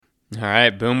All right,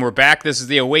 boom, we're back. This is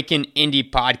the Awaken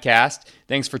Indie podcast.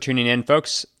 Thanks for tuning in,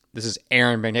 folks. This is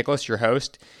Aron McNicholas, your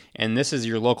host, and this is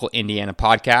your local Indiana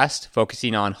podcast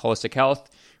focusing on holistic health,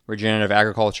 regenerative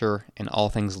agriculture, and all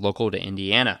things local to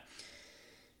Indiana.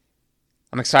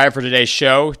 I'm excited for today's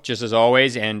show, just as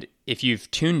always, and if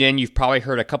you've tuned in, you've probably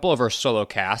heard a couple of our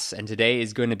Solocasts, and today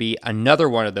is going to be another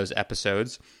one of those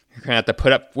episodes. You're going to have to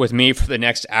put up with me for the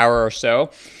next hour or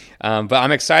so, but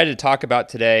I'm excited to talk about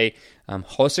today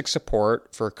holistic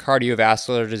support for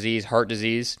cardiovascular disease, heart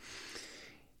disease,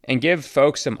 and give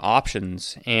folks some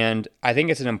options. And I think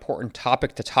it's an important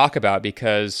topic to talk about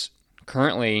because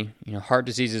currently, heart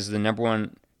disease is the number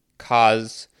one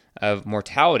cause of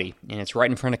mortality, and it's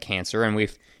right in front of cancer. And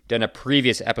we've done a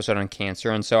previous episode on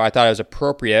cancer, and so I thought it was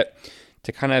appropriate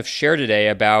to kind of share today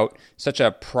about such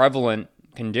a prevalent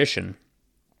condition.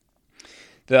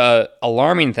 The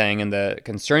alarming thing and the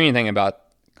concerning thing about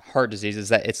heart disease is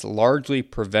that it's largely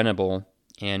preventable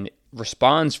and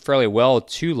responds fairly well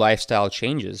to lifestyle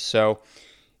changes. So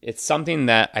it's something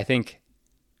that I think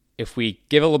if we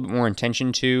give a little bit more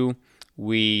attention to,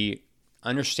 we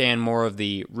understand more of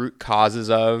the root causes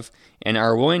of, and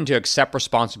are willing to accept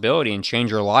responsibility and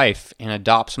change your life and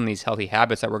adopt some of these healthy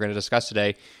habits that we're going to discuss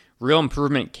today, real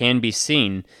improvement can be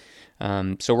seen.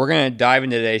 So we're going to dive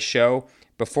into today's show.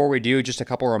 Before we do, just a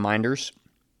couple reminders.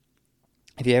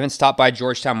 If you haven't stopped by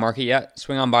Georgetown Market yet,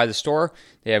 swing on by the store.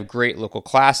 They have great local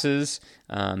classes.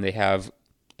 They have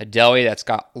a deli that's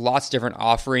got lots of different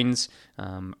offerings,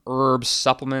 herbs,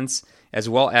 supplements, as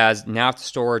well as now at the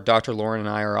store, Dr. Lauren and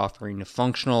I are offering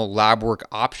functional lab work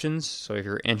options. So if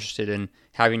you're interested in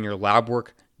having your lab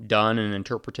work done and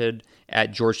interpreted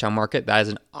at Georgetown Market, that is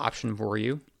an option for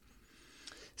you.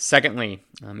 Secondly,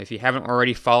 if you haven't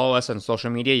already followed us on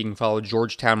social media, you can follow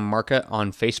Georgetown Market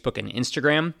on Facebook and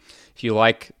Instagram. If you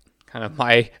like kind of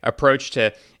my approach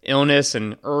to illness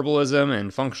and herbalism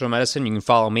and functional medicine, you can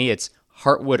follow me. It's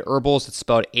Heartwood Herbals. It's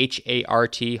spelled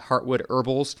H-A-R-T, Heartwood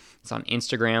Herbals. It's on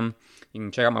Instagram. You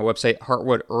can check out my website,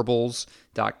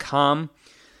 heartwoodherbals.com.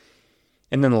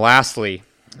 And then lastly,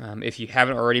 if you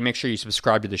haven't already, make sure you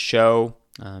subscribe to the show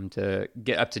to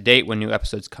get up to date when new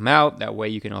episodes come out. That way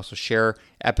you can also share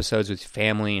episodes with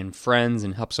family and friends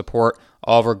and help support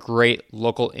all of our great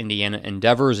local Indiana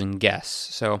endeavors and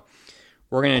guests. So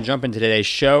we're going to jump into today's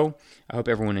show. I hope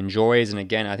everyone enjoys. And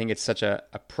again, I think it's such a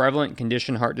prevalent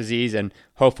condition, heart disease, and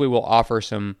hopefully we'll offer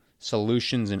some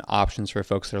solutions and options for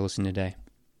folks that are listening today.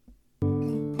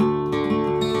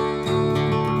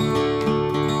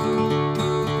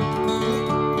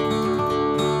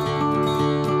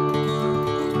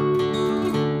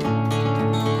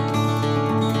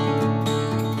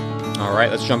 All right,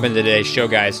 let's jump into today's show,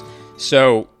 guys.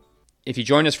 So if you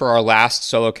joined us for our last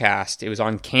Solocast, it was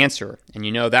on cancer. And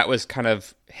that was kind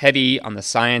of heavy on the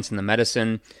science and the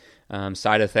medicine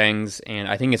side of things. And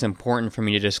I think it's important for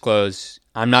me to disclose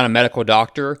I'm not a medical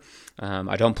doctor.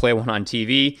 I don't play one on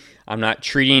TV. I'm not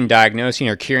treating, diagnosing,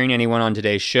 or curing anyone on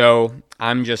today's show.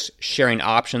 I'm just sharing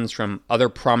options from other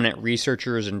prominent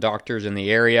researchers and doctors in the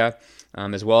area,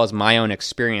 as well as my own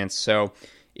experience. So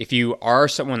if you are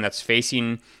someone that's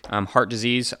facing heart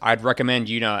disease, I'd recommend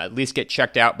you at least get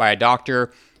checked out by a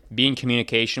doctor, be in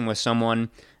communication with someone.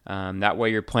 That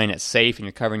way you're playing it safe and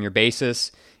you're covering your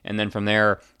bases. And then from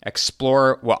there,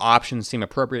 explore what options seem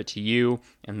appropriate to you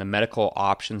and the medical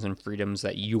options and freedoms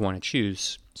that you want to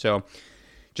choose. So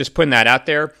just putting that out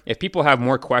there. If people have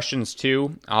more questions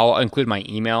too, I'll include my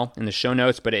email in the show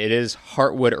notes, but it is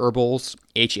Heartwood Herbals,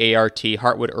 H-A-R-T,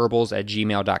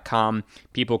 heartwoodherbals@gmail.com.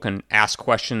 People can ask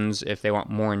questions if they want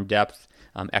more in-depth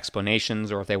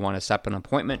explanations or if they want to set up an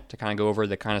appointment to kind of go over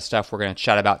the kind of stuff we're going to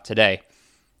chat about today.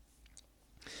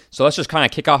 So let's just kind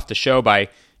of kick off the show by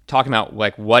talking about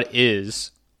what is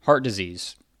heart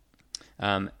disease.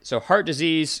 So heart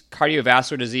disease,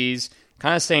 cardiovascular disease,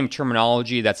 kind of same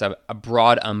terminology. That's a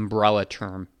broad umbrella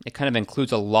term. It kind of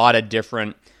includes a lot of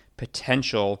different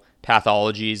potential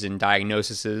pathologies and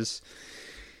diagnoses.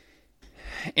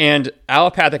 And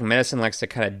allopathic medicine likes to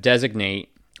kind of designate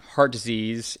heart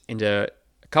disease into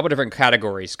a couple different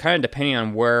categories, kind of depending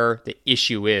on where the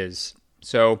issue is.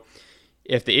 So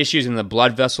if the issue is in the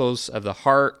blood vessels of the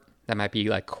heart, that might be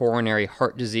like coronary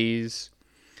heart disease.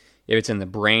 If it's in the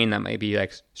brain, that might be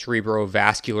like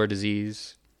cerebrovascular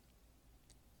disease.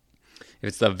 If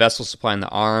it's the vessel supplying the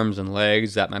arms and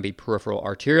legs, that might be peripheral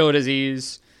arterial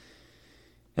disease.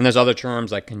 And there's other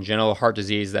terms like congenital heart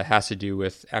disease that has to do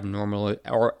with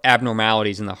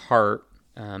abnormalities in the heart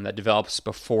that develops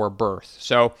before birth.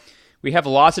 So we have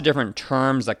lots of different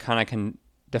terms that kind of can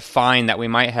define that we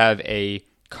might have a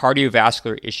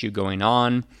cardiovascular issue going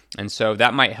on. And so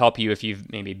that might help you if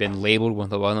you've maybe been labeled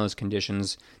with one of those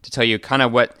conditions, to tell you kind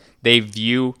of what they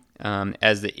view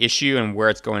as the issue and where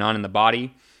it's going on in the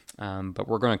body. But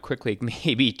we're going to quickly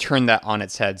maybe turn that on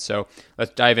its head. So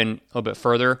let's dive in a little bit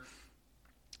further.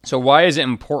 So why is it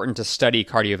important to study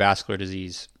cardiovascular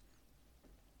disease?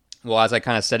 Well, as I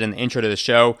kind of said in the intro to the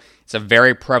show, it's a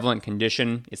very prevalent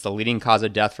condition. It's the leading cause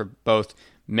of death for both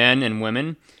men and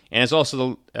women, and it's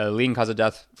also the leading cause of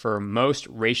death for most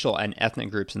racial and ethnic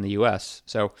groups in the U.S.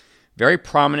 So very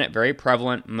prominent, very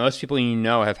prevalent. Most people you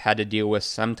know have had to deal with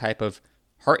some type of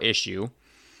heart issue.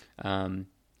 And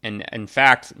in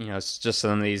fact, it's just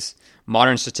some of these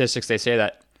modern statistics. They say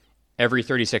that every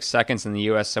 36 seconds in the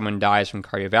U.S., someone dies from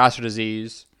cardiovascular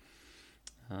disease.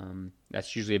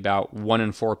 That's usually about 1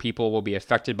 in 4 people will be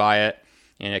affected by it,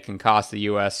 and it can cost the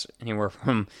U.S. anywhere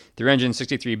from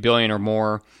 $363 billion or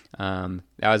more. That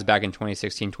was back in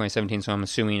 2016, 2017, so I'm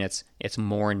assuming it's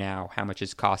more now, how much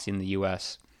it's costing the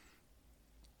U.S.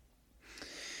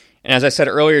 And as I said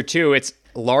earlier, too, it's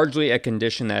largely a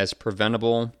condition that is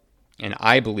preventable and,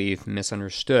 I believe,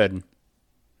 misunderstood.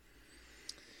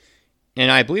 And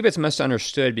I believe it's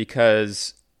misunderstood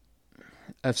because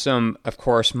of some, of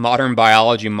course, modern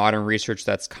biology, modern research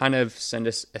that's kind of sent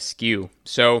us askew.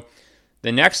 So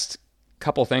the next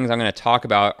couple things I'm going to talk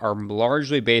about are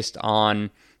largely based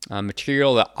on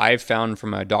material that I've found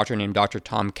from a doctor named Dr.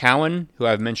 Tom Cowan, who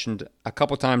I've mentioned a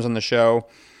couple times on the show,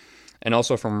 and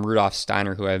also from Rudolf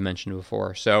Steiner, who I've mentioned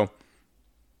before. So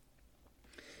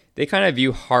they kind of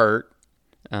view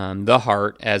the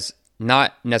heart, as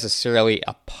not necessarily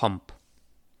a pump.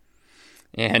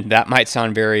 And that might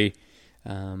sound very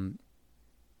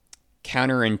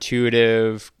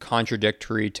counterintuitive,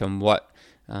 contradictory to what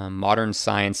modern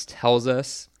science tells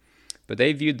us, but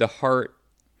they viewed the heart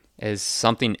as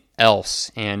something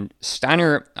else. And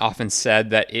Steiner often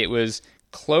said that it was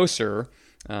closer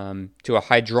to a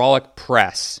hydraulic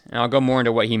press, and I'll go more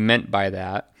into what he meant by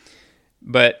that.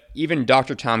 But even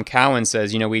Dr. Tom Cowan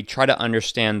says, we try to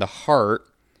understand the heart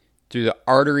through the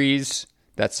arteries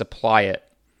that supply it.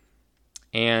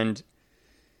 And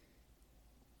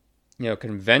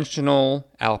conventional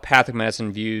allopathic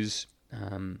medicine views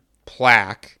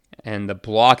plaque and the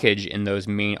blockage in those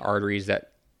main arteries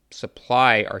that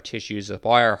supply our tissues,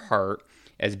 supply our heart,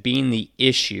 as being the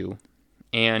issue.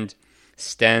 And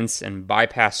stents and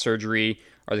bypass surgery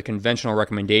are the conventional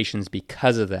recommendations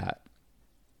because of that.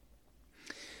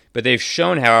 But they've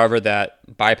shown, however,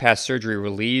 that bypass surgery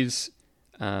relieves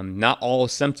not all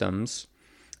symptoms.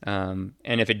 And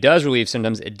if it does relieve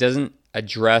symptoms, it doesn't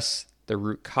address the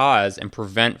root cause and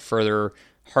prevent further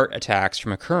heart attacks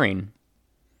from occurring.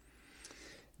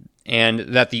 And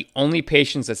that the only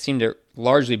patients that seem to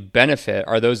largely benefit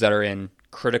are those that are in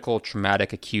critical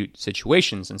traumatic acute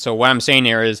situations. And so what I'm saying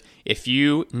here is, if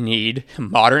you need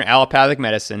modern allopathic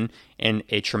medicine in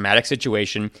a traumatic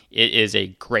situation, it is a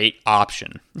great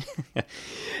option.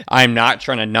 I'm not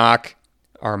trying to knock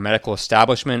our medical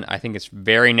establishment. I think it's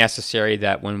very necessary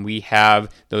that when we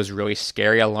have those really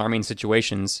scary, alarming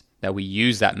situations, that we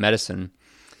use that medicine.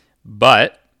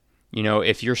 But,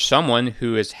 if you're someone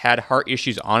who has had heart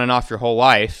issues on and off your whole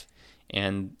life,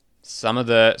 and some of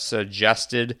the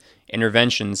suggested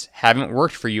interventions haven't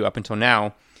worked for you up until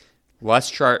now, let's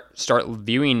start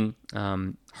viewing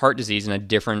heart disease in a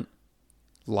different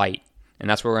light. And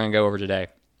that's what we're going to go over today.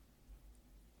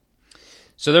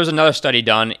 So there's another study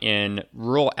done in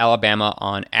rural Alabama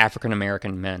on African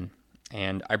American men.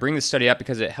 And I bring this study up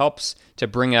because it helps to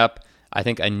bring up, I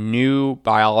think, a new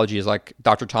biology, as like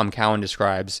Dr. Tom Cowan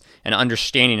describes, an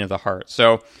understanding of the heart.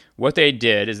 So what they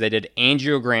did is they did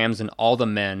angiograms in all the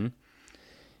men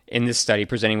in this study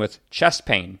presenting with chest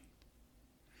pain.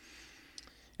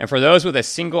 And for those with a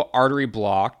single artery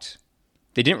blocked,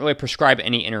 they didn't really prescribe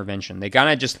any intervention. They kind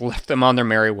of just left them on their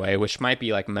merry way, which might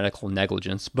be like medical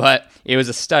negligence, but it was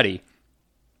a study.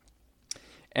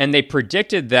 And they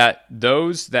predicted that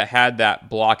those that had that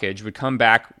blockage would come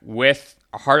back with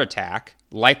a heart attack,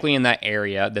 likely in that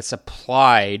area that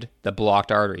supplied the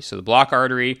blocked artery. So the blocked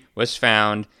artery was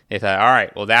found. They thought, all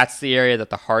right, well, that's the area that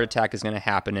the heart attack is going to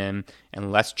happen in,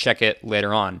 and let's check it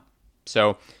later on.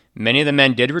 So many of the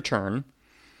men did return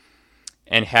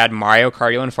and had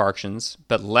myocardial infarctions,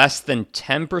 but less than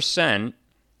 10%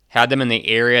 had them in the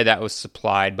area that was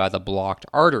supplied by the blocked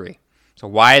artery. So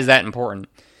why is that important?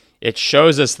 It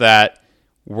shows us that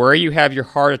where you have your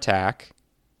heart attack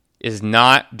is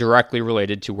not directly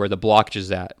related to where the blockage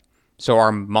is at. So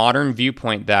our modern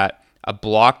viewpoint that a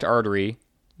blocked artery,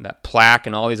 that plaque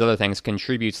and all these other things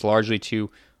contributes largely to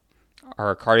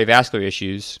our cardiovascular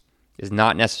issues is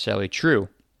not necessarily true.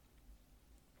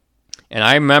 And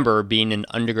I remember being in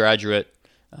undergraduate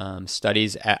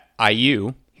studies at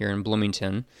IU here in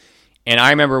Bloomington, and I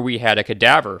remember we had a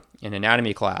cadaver in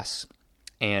anatomy class,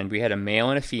 and we had a male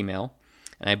and a female,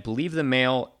 and I believe the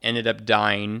male ended up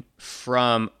dying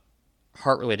from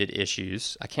heart-related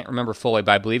issues. I can't remember fully,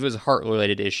 but I believe it was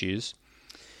heart-related issues.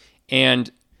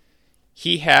 And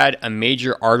he had a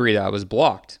major artery that was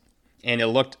blocked, and it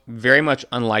looked very much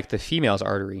unlike the female's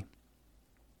artery.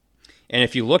 And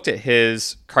if you looked at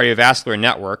his cardiovascular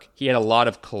network, he had a lot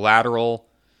of collateral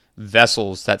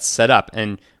vessels that set up.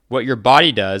 And what your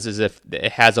body does is if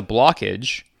it has a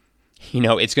blockage,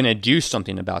 it's going to do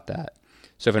something about that.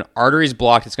 So if an artery is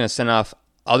blocked, it's going to send off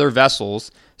other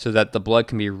vessels so that the blood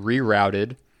can be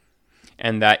rerouted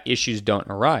and that issues don't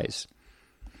arise.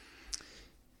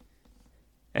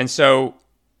 And so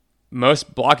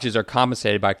most blockages are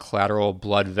compensated by collateral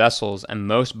blood vessels, and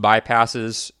most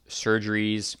bypasses,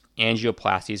 surgeries,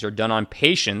 angioplasties are done on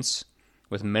patients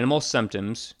with minimal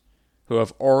symptoms who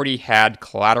have already had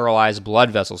collateralized blood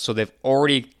vessels. So they've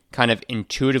already kind of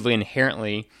intuitively,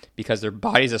 inherently, because their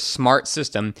body's a smart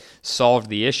system, solved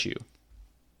the issue.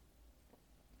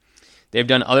 They've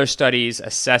done other studies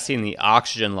assessing the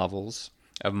oxygen levels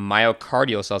of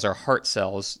myocardial cells, or heart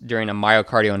cells, during a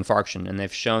myocardial infarction, and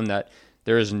they've shown that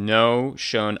there is no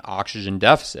shown oxygen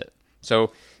deficit.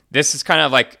 So this is kind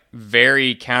of like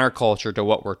very counterculture to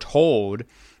what we're told,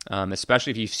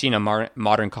 especially if you've seen a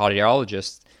modern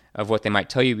cardiologist, of what they might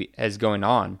tell you is going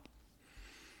on.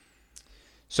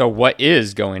 So what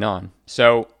is going on?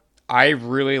 So I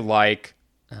really like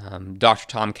Dr.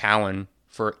 Tom Cowan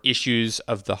for issues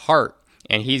of the heart,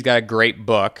 and he's got a great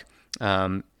book,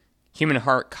 Human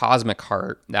Heart, Cosmic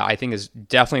Heart, that I think is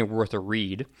definitely worth a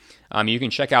read. You can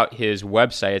check out his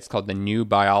website. It's called the New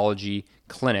Biology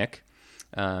Clinic.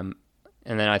 And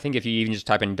then I think if you even just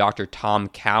type in Dr. Tom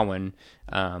Cowan,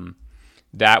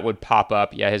 that would pop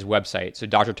up, his website. So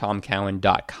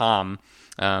drtomcowan.com.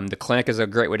 The clinic is a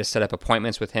great way to set up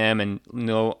appointments with him and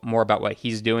know more about what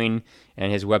he's doing.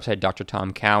 And his website, Dr.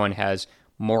 Tom Cowan, has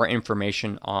more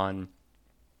information on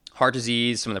heart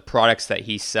disease, some of the products that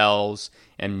he sells,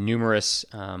 and numerous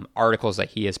articles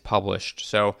that he has published.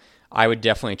 So I would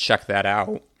definitely check that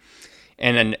out.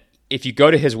 And then if you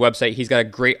go to his website, he's got a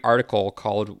great article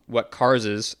called What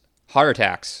Causes Heart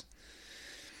Attacks.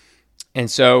 And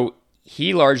so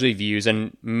he largely views,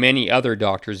 and many other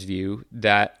doctors view,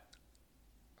 that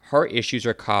heart issues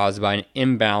are caused by an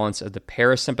imbalance of the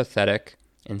parasympathetic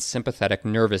and sympathetic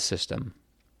nervous system.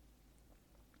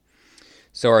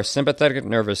 So our sympathetic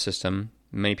nervous system,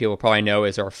 many people probably know,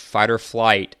 is our fight or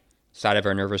flight side of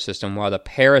our nervous system, while the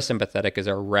parasympathetic is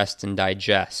our rest and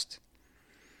digest.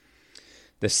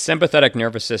 The sympathetic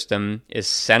nervous system is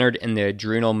centered in the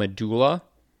adrenal medulla,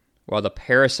 while the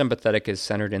parasympathetic is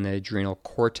centered in the adrenal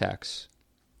cortex.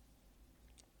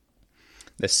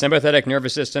 The sympathetic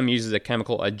nervous system uses the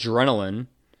chemical adrenaline,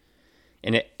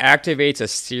 and it activates a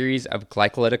series of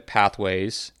glycolytic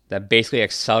pathways that basically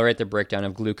accelerate the breakdown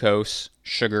of glucose,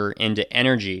 sugar, into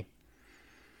energy.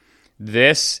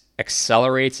 This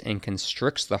accelerates and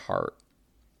constricts the heart.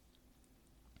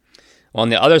 Well, on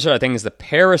the other side of things, the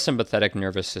parasympathetic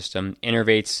nervous system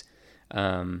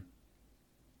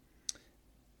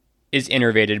is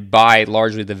innervated by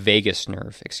largely the vagus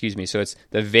nerve. So it's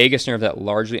the vagus nerve that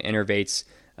largely innervates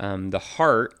the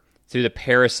heart through the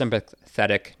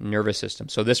parasympathetic nervous system.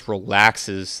 So this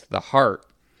relaxes the heart.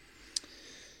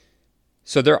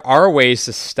 So there are ways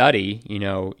to study,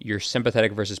 your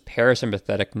sympathetic versus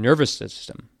parasympathetic nervous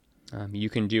system. You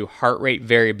can do heart rate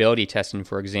variability testing,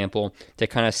 for example, to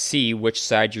kind of see which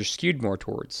side you're skewed more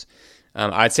towards.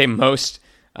 I'd say most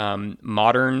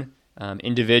modern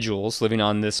individuals living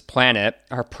on this planet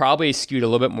are probably skewed a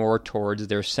little bit more towards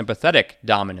their sympathetic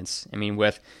dominance.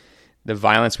 With the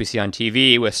violence we see on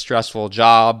TV, with stressful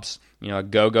jobs, a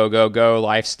go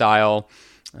lifestyle,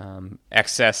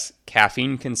 excess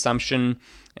caffeine consumption,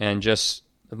 and just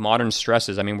modern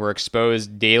stresses. We're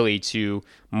exposed daily to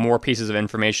more pieces of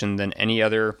information than any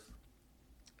other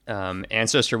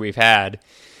ancestor we've had.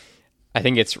 I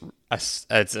think it's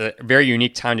a very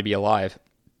unique time to be alive.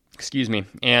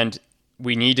 And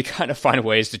we need to kind of find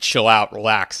ways to chill out,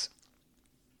 relax.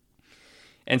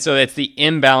 And so it's the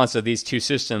imbalance of these two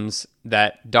systems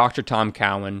that Dr. Tom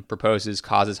Cowan proposes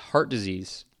causes heart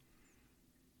disease.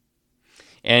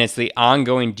 And it's the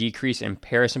ongoing decrease in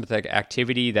parasympathetic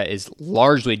activity that is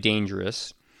largely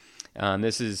dangerous.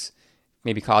 This is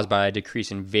maybe caused by a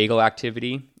decrease in vagal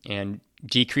activity, and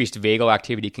decreased vagal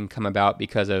activity can come about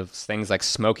because of things like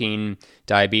smoking,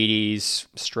 diabetes,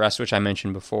 stress, which I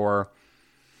mentioned before.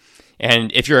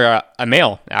 And if you're a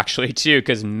male, actually, too,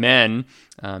 because men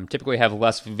typically have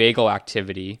less vagal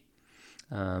activity.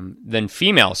 than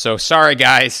females. So sorry,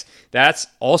 guys. That's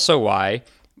also why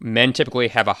men typically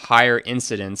have a higher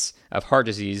incidence of heart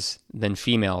disease than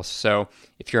females. So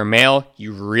if you're a male,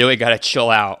 you really got to chill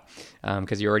out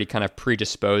because you're already kind of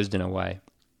predisposed in a way.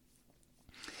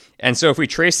 And so if we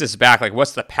trace this back, like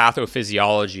what's the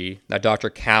pathophysiology that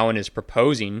Dr. Cowan is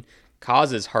proposing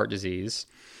causes heart disease?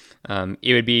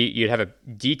 It would be you'd have a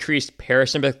decreased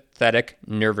parasympathetic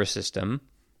nervous system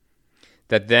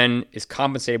that then is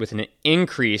compensated with an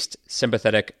increased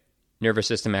sympathetic nervous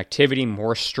system activity,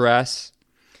 more stress,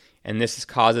 and this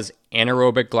causes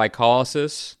anaerobic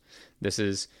glycolysis. This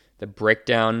is the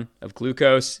breakdown of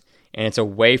glucose, and it's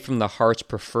away from the heart's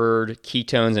preferred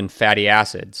ketones and fatty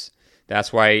acids.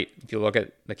 That's why if you look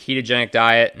at the ketogenic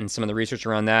diet and some of the research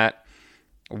around that,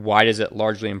 why does it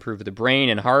largely improve the brain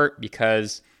and heart?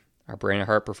 Because our brain and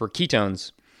heart prefer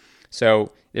ketones.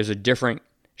 So there's a different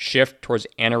shift towards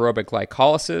anaerobic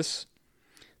glycolysis.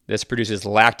 This produces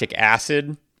lactic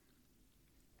acid.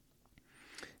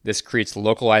 This creates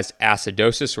localized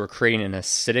acidosis. So we're creating an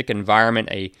acidic environment,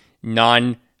 a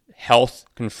non-health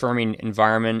confirming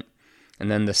environment. And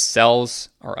then the cells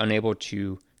are unable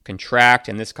to contract,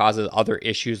 and this causes other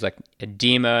issues like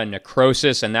edema and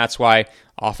necrosis. And that's why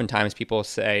oftentimes people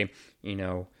say,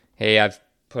 hey, I've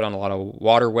put on a lot of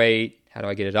water weight. How do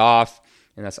I get it off?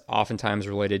 And that's oftentimes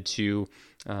related to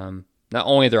not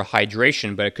only their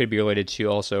hydration, but it could be related to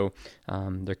also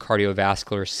their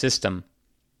cardiovascular system.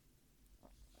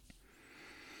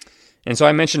 And so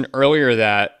I mentioned earlier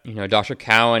that, Dr.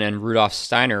 Cowan and Rudolf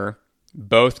Steiner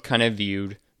both kind of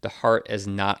viewed the heart as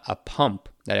not a pump,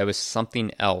 that it was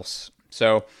something else.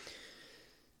 So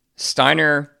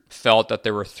Steiner felt that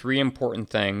there were three important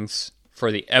things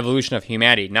for the evolution of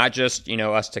humanity, not just,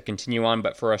 us to continue on,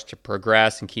 but for us to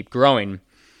progress and keep growing.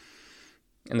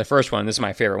 And the first one, this is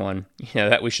my favorite one,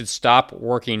 that we should stop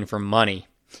working for money.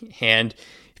 And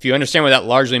if you understand what that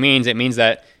largely means, it means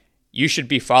that you should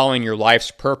be following your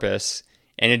life's purpose,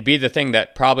 and it'd be the thing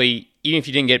that probably, even if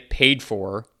you didn't get paid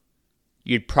for,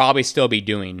 you'd probably still be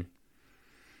doing.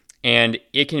 And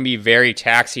it can be very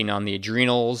taxing on the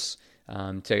adrenals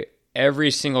to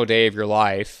every single day of your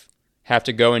life have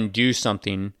to go and do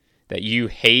something that you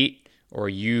hate or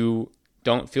you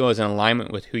don't feel is in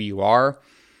alignment with who you are.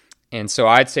 And so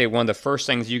I'd say one of the first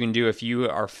things you can do if you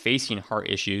are facing heart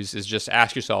issues is just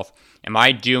ask yourself, am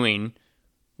I doing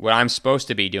what I'm supposed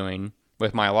to be doing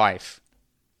with my life?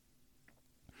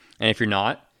 And if you're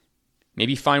not,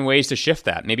 maybe find ways to shift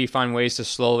that. Maybe find ways to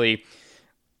slowly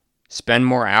spend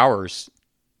more hours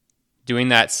doing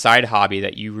that side hobby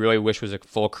that you really wish was a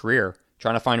full career.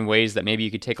 Trying to find ways that maybe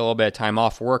you could take a little bit of time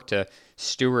off work to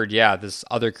steward, this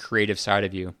other creative side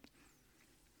of you.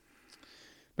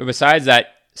 But besides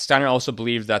that, Steiner also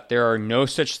believed that there are no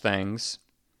such things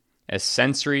as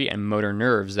sensory and motor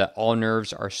nerves, that all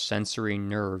nerves are sensory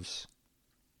nerves.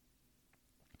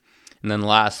 And then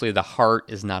lastly, the heart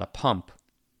is not a pump.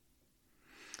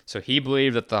 So he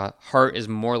believed that the heart is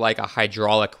more like a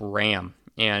hydraulic ram.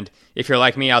 And if you're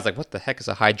like me, I was like, what the heck is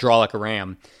a hydraulic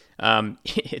ram?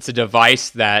 It's a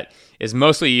device that is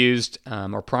mostly used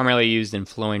or primarily used in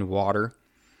flowing water.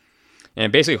 And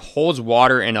it basically holds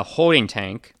water in a holding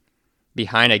tank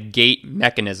behind a gate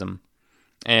mechanism.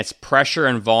 And it's pressure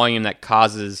and volume that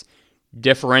causes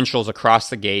differentials across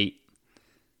the gate,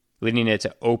 leading it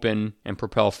to open and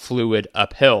propel fluid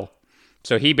uphill.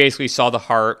 So he basically saw the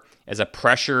heart as a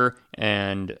pressure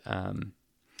and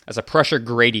as a pressure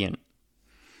gradient.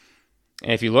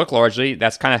 And if you look largely,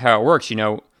 that's kind of how it works.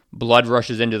 Blood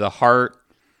rushes into the heart,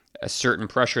 a certain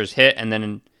pressure is hit, and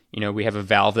then we have a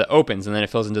valve that opens, and then it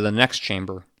fills into the next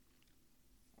chamber.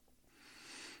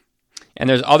 And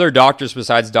there's other doctors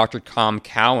besides Dr. Tom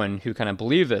Cowan who kind of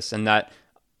believe this, and that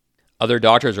other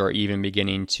doctors are even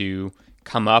beginning to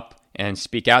come up and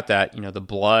speak out that, the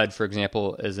blood, for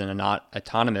example, is an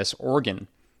autonomous organ,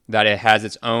 that it has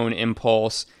its own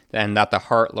impulse, and that the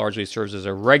heart largely serves as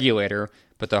a regulator,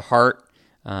 but the heart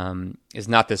is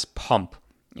not this pump.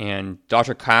 And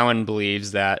Dr. Cowan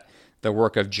believes that the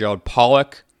work of Gerald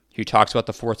Pollack, who talks about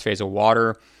the fourth phase of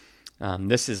water,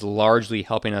 this is largely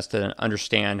helping us to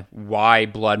understand why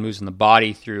blood moves in the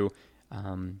body through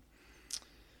kind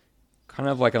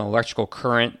of like an electrical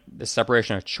current, the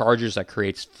separation of charges that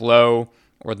creates flow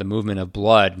or the movement of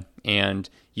blood. And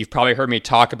you've probably heard me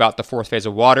talk about the fourth phase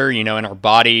of water. In our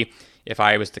body, if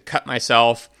I was to cut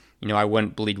myself, I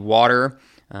wouldn't bleed water.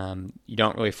 You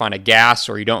don't really find a gas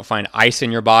or you don't find ice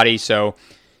in your body. So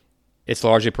it's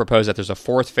largely proposed that there's a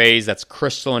fourth phase that's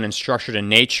crystalline and structured in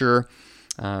nature,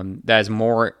 that is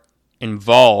more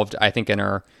involved, I think, in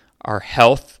our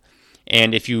health.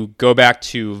 And if you go back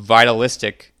to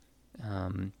vitalistic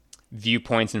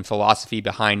viewpoints and philosophy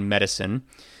behind medicine.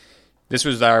 This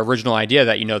was our original idea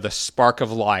that, the spark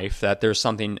of life, that there's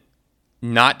something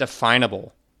not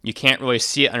definable. You can't really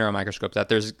see it under a microscope, that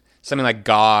there's something like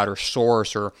God or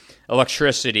source or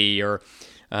electricity or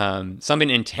something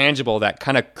intangible that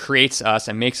kind of creates us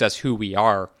and makes us who we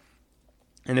are.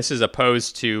 And this is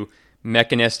opposed to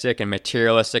mechanistic and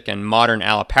materialistic and modern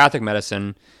allopathic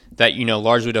medicine that,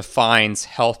 largely defines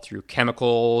health through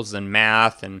chemicals and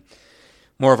math and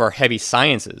more of our heavy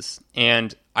sciences.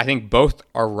 And I think both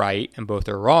are right and both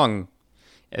are wrong.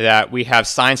 That we have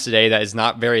science today that is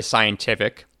not very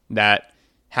scientific, that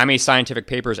how many scientific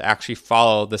papers actually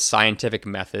follow the scientific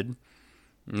method?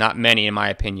 Not many, in my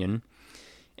opinion.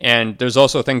 And there's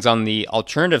also things on the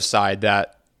alternative side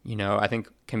that, I think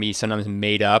can be sometimes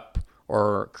made up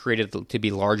or created to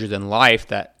be larger than life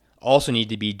that also need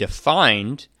to be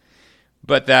defined,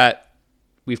 but that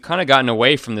we've kind of gotten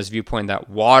away from this viewpoint that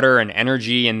water and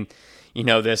energy and,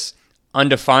 this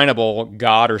undefinable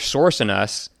God or source in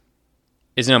us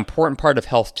is an important part of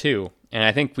health too. And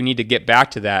I think we need to get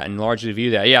back to that and largely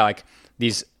view that, like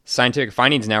these scientific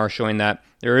findings now are showing that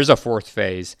there is a fourth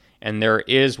phase and there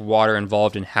is water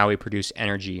involved in how we produce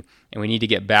energy. And we need to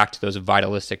get back to those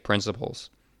vitalistic principles.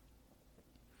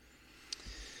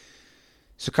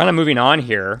 So kind of moving on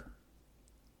here,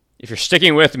 if you're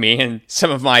sticking with me and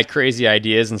some of my crazy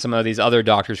ideas and some of these other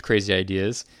doctors' crazy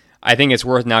ideas, I think it's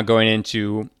worth now going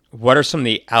into what are some of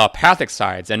the allopathic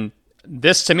sides. And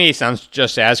this to me sounds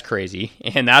just as crazy.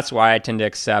 And that's why I tend to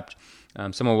accept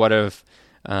some of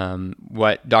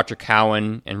what Dr.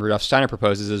 Cowan and Rudolf Steiner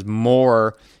proposes is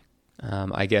more,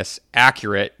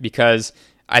 accurate, because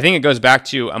I think it goes back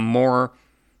to a more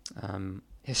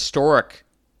historic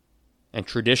and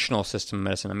traditional system of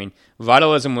medicine. I mean,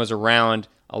 vitalism was around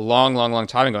a long, long, long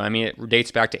time ago. I mean, it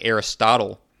dates back to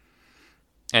Aristotle.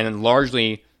 And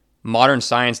largely, modern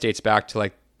science dates back to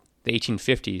like the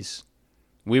 1850s.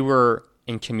 We were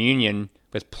in communion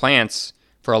with plants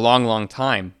for a long, long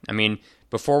time. I mean,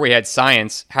 before we had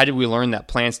science, how did we learn that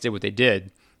plants did what they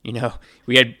did?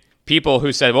 We had people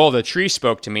who said, well, the tree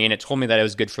spoke to me and it told me that it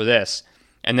was good for this.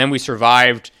 And then we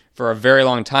survived for a very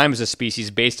long time as a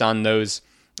species based on those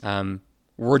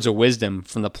words of wisdom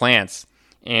from the plants.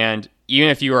 And even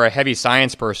if you are a heavy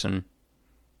science person,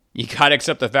 you got to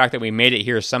accept the fact that we made it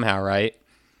here somehow, right?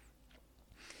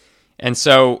 And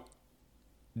so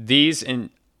these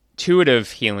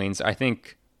intuitive healings, I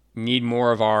think, need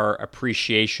more of our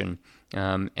appreciation.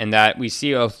 And that we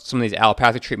see of some of these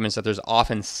allopathic treatments that there's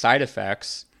often side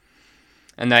effects.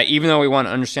 And that even though we want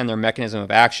to understand their mechanism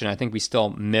of action, I think we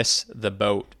still miss the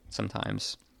boat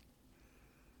sometimes.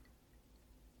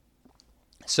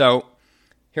 So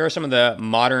here are some of the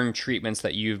modern treatments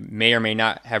that you may or may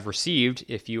not have received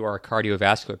if you are a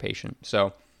cardiovascular patient.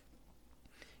 So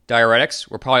diuretics,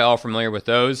 we're probably all familiar with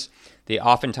those. They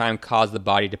oftentimes cause the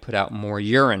body to put out more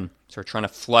urine. So we're trying to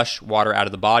flush water out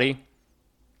of the body.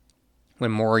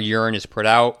 When more urine is put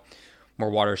out, more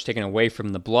water is taken away from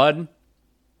the blood.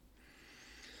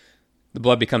 The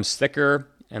blood becomes thicker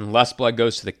and less blood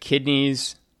goes to the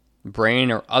kidneys, brain,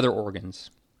 or other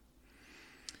organs.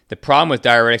 The problem with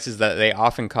diuretics is that they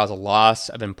often cause a loss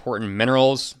of important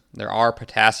minerals. There are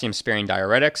potassium-sparing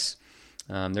diuretics.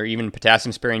 There are even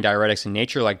potassium-sparing diuretics in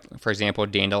nature, like, for example,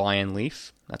 dandelion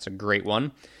leaf. That's a great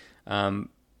one.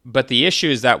 But the issue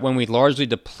is that when we largely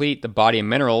deplete the body of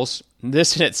minerals,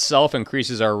 this in itself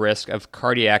increases our risk of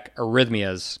cardiac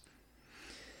arrhythmias.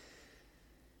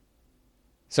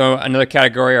 So another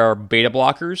category are beta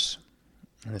blockers.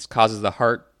 And this causes the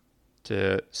heart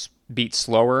to beat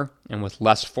slower and with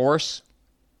less force.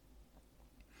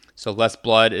 So less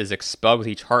blood is expelled with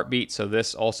each heartbeat. So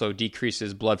this also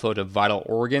decreases blood flow to vital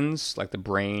organs like the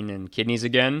brain and kidneys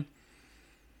again.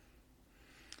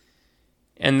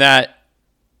 And that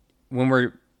when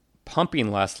we're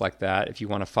pumping less like that, if you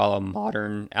want to follow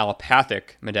modern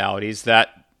allopathic modalities,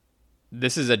 that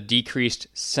this is a decreased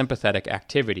sympathetic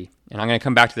activity. And I'm going to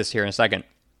come back to this here in a second.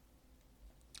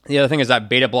 The other thing is that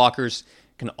beta blockers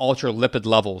can alter lipid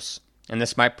levels, and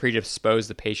this might predispose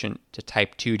the patient to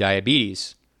type 2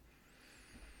 diabetes.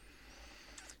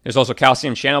 There's also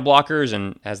calcium channel blockers,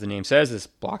 and as the name says, this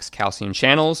blocks calcium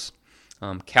channels.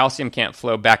 Calcium can't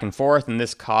flow back and forth, and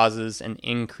this causes an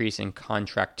increase in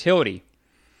contractility.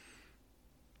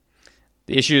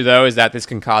 The issue, though, is that this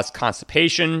can cause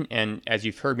constipation, and as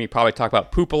you've heard me probably talk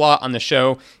about poop a lot on the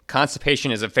show,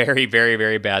 constipation is a very, very,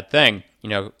 very bad thing.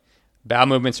 Bowel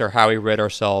movements are how we rid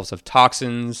ourselves of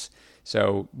toxins,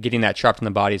 so getting that trapped in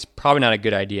the body is probably not a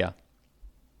good idea.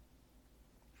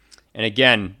 And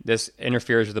again, this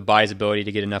interferes with the body's ability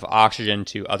to get enough oxygen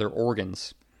to other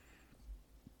organs.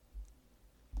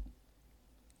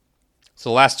 So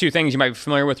the last two things you might be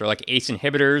familiar with are like ACE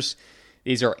inhibitors.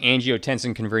 These are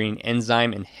angiotensin-converting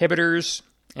enzyme inhibitors,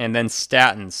 and then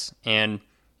statins. And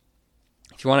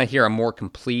if you want to hear a more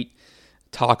complete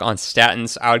talk on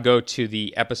statins, I would go to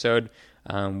the episode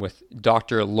with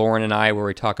Dr. Lauren and I where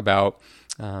we talk about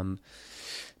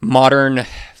modern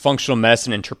functional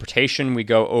medicine interpretation. We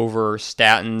go over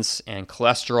statins and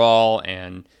cholesterol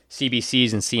and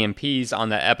CBCs and CMPs on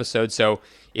that episode. So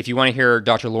if you want to hear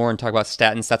Dr. Lauren talk about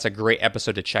statins, that's a great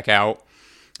episode to check out.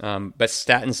 But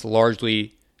statins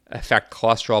largely affect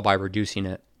cholesterol by reducing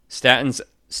it. Statins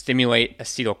stimulate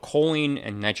acetylcholine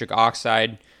and nitric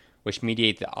oxide, which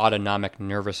mediate the autonomic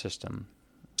nervous system.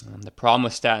 The problem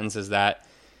with statins is that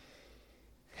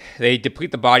they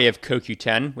deplete the body of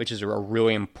CoQ10, which is a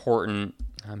really important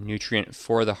nutrient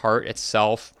for the heart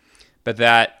itself. But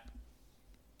that,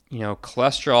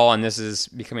 cholesterol, and this is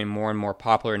becoming more and more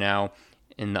popular now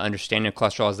in the understanding of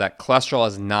cholesterol, is that cholesterol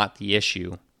is not the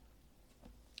issue.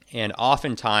 And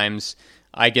oftentimes,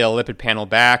 I get a lipid panel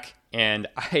back, and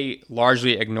I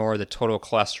largely ignore the total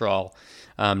cholesterol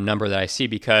number that I see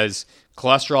because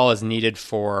cholesterol is needed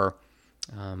for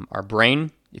our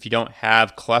brain. If you don't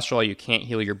have cholesterol, you can't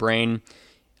heal your brain.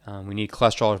 We need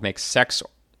cholesterol to make sex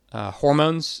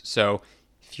hormones. So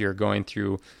if you're going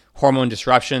through hormone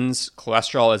disruptions,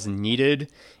 cholesterol is needed.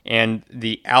 And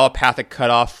the allopathic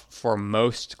cutoff for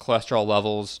most cholesterol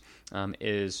levels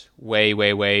is way,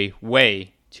 way, way,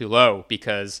 way too low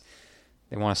because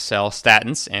they want to sell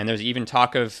statins. And there's even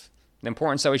talk of the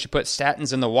importance that we should put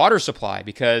statins in the water supply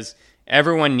because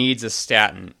everyone needs a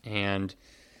statin. And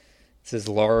this is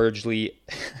largely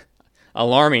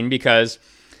alarming because,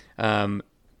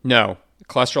 no,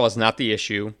 cholesterol is not the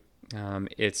issue.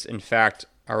 It's, in fact,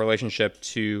 our relationship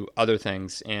to other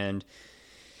things. And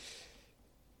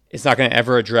it's not going to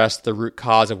ever address the root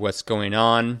cause of what's going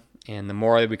on. And the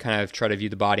more that we kind of try to view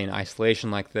the body in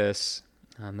isolation like this,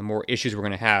 the more issues we're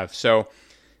going to have. So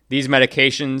these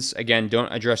medications, again,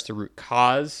 don't address the root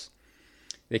cause.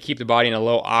 They keep the body in a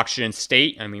low oxygen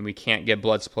state. I mean, we can't get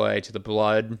blood supply to the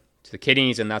blood, to the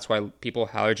kidneys, and that's why people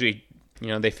allergy,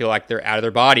 they feel like they're out of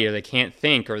their body or they can't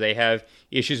think or they have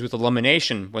issues with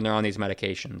elimination when they're on these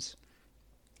medications.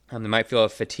 They might feel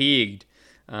fatigued.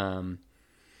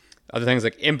 Other things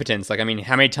like impotence. How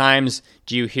many times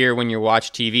do you hear when you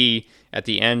watch TV at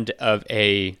the end of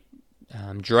a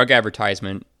drug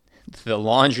advertisement, the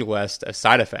laundry list of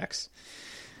side effects?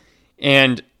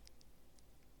 And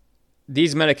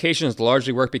these medications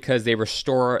largely work because they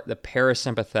restore the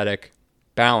parasympathetic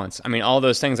balance. All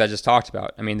those things I just talked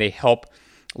about. They help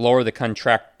lower the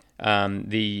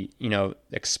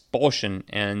expulsion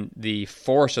and the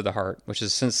force of the heart, which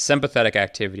is sympathetic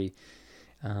activity.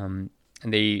 And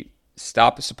they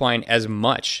stop supplying as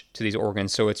much to these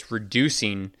organs, so it's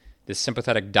reducing the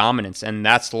sympathetic dominance. And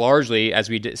that's largely, as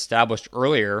we established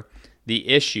earlier, the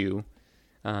issue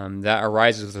that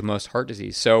arises with most heart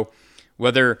disease. So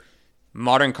whether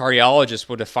modern cardiologists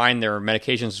will define their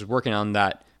medications as working on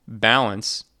that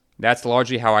balance, that's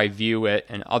largely how I view it,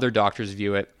 and other doctors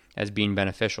view it as being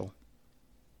beneficial.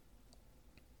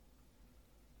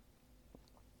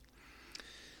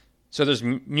 So there's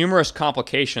numerous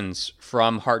complications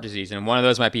from heart disease, and one of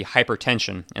those might be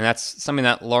hypertension, and that's something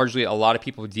that largely a lot of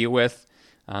people deal with.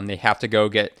 They have to go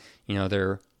get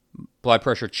their blood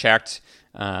pressure checked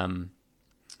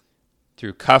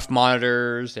through cuff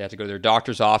monitors. They have to go to their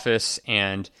doctor's office,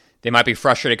 and they might be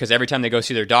frustrated because every time they go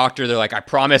see their doctor, they're like, I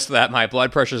promised that my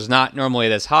blood pressure is not normally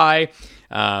this high,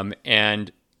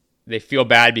 and they feel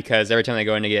bad because every time they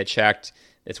go in to get it checked,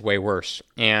 it's way worse.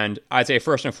 And I'd say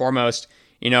first and foremost,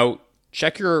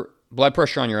 check your blood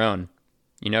pressure on your own.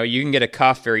 You can get a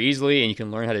cuff very easily and you can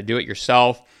learn how to do it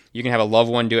yourself. You can have a loved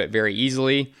one do it very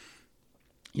easily.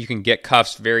 You can get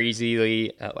cuffs very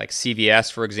easily at like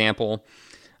CVS, for example,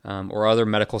 or other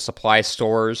medical supply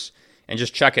stores, and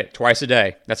just check it twice a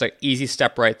day. That's an easy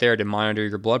step right there to monitor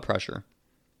your blood pressure.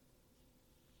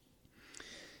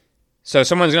 So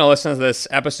someone's going to listen to this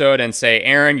episode and say,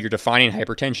 Aaron, you're defining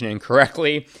hypertension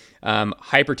incorrectly.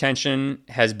 Hypertension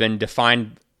has been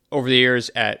defined over the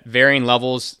years at varying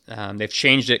levels. They've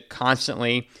changed it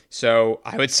constantly. So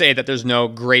I would say that there's no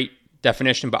great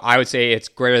definition, but I would say it's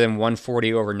greater than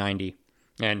 140 over 90.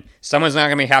 And someone's not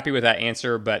going to be happy with that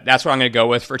answer, but that's what I'm going to go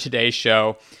with for today's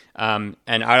show. And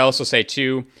I'd also say,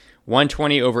 too,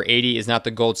 120 over 80 is not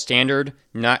the gold standard.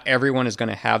 Not everyone is going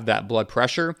to have that blood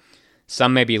pressure.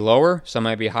 Some may be lower, some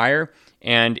might be higher.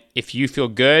 And if you feel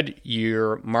good,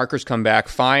 your markers come back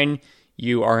fine,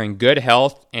 you are in good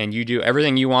health, and you do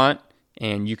everything you want,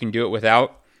 and you can do it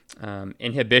without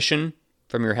inhibition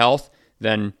from your health,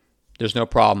 then there's no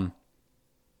problem.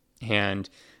 And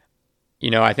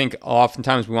I think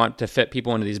oftentimes we want to fit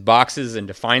people into these boxes and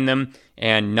define them,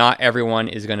 and not everyone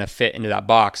is going to fit into that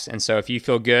box. And so if you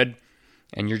feel good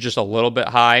and you're just a little bit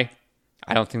high,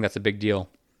 I don't think that's a big deal.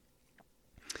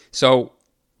 So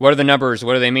what are the numbers?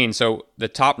 What do they mean? So the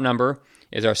top number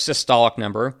is our systolic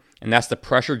number, and that's the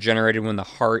pressure generated when the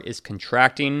heart is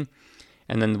contracting.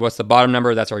 And then what's the bottom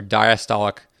number? That's our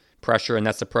diastolic pressure, and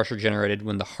that's the pressure generated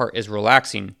when the heart is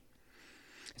relaxing.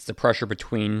 It's the pressure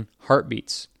between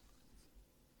heartbeats.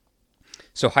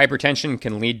 So hypertension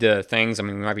can lead to things,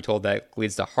 we might be told that it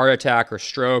leads to heart attack or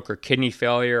stroke or kidney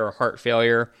failure or heart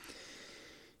failure.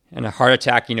 And a heart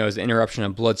attack, is the interruption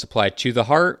of blood supply to the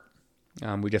heart.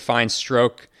 We define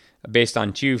stroke based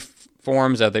on two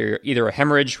forms, either a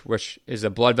hemorrhage, which is a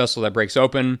blood vessel that breaks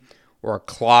open, or a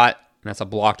clot, and that's a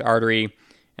blocked artery.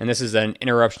 And this is an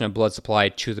interruption of blood supply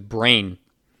to the brain.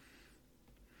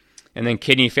 And then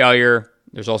kidney failure,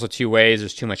 there's also two ways.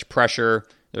 There's too much pressure.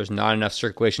 There's not enough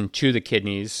circulation to the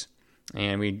kidneys.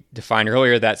 And we defined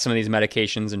earlier that some of these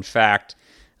medications, in fact,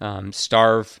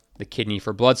 starve the kidney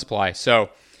for blood supply. So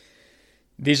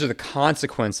these are the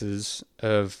consequences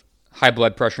of high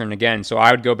blood pressure. And again, so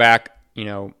I would go back,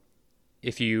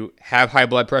 if you have high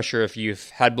blood pressure, if you've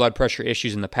had blood pressure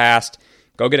issues in the past,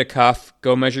 go get a cuff,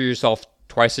 go measure yourself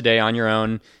twice a day on your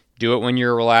own. Do it when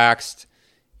you're relaxed.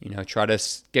 Try to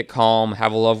get calm,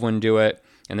 have a loved one do it,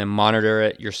 and then monitor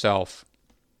it yourself.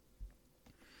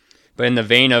 But in the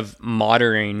vein of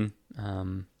monitoring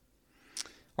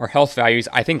our health values,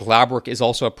 I think lab work is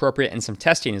also appropriate and some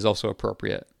testing is also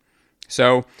appropriate.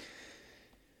 So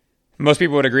most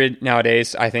people would agree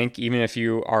nowadays, I think, even if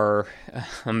you are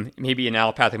maybe in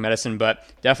allopathic medicine, but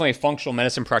definitely functional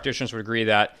medicine practitioners would agree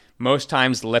that most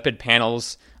times lipid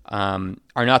panels are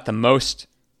not the most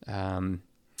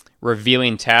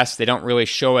revealing tests. They don't really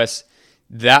show us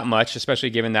that much,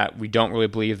 especially given that we don't really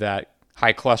believe that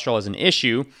high cholesterol is an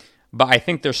issue. But I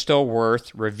think they're still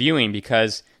worth reviewing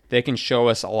because they can show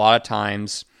us a lot of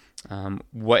times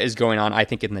what is going on, I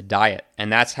think, in the diet.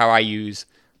 And that's how I use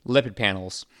lipid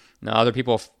panels. Now, other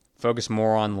people focus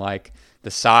more on like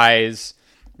the size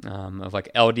of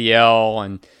like LDL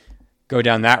and go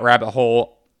down that rabbit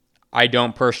hole. I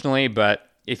don't personally, but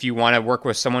if you want to work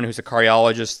with someone who's a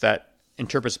cardiologist that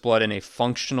interprets blood in a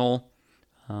functional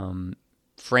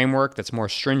framework that's more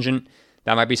stringent,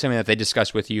 that might be something that they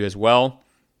discuss with you as well.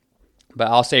 But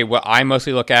I'll say what I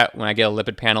mostly look at when I get a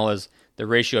lipid panel is the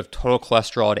ratio of total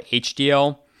cholesterol to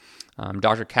HDL.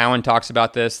 Dr. Cowan talks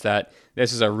about this, that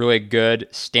this is a really good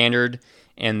standard,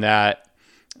 and that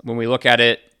when we look at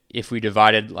it, if we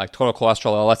divided like total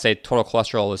cholesterol, let's say total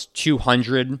cholesterol was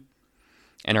 200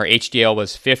 and our HDL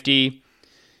was 50,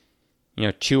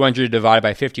 200 divided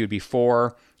by 50 would be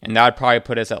 4, and that would probably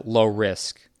put us at low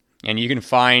risk. And you can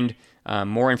find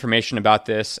more information about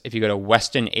this if you go to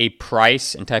Weston A.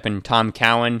 Price and type in Tom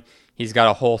Cowan. He's got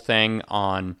a whole thing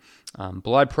on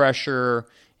blood pressure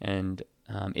and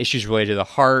issues related to the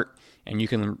heart, and you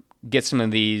can get some of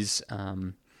these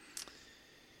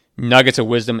nuggets of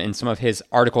wisdom in some of his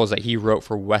articles that he wrote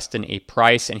for Weston A.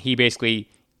 Price. And he basically,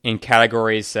 in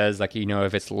categories, says like,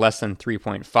 if it's less than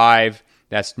 3.5,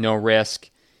 that's no risk.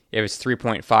 If it's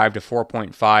 3.5 to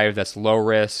 4.5, that's low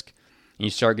risk. And you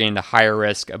start getting to higher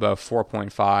risk above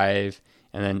 4.5,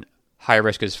 and then higher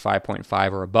risk is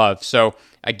 5.5 or above. So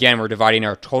again, we're dividing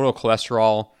our total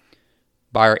cholesterol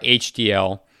by our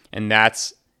HDL, and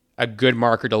that's a good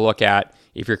marker to look at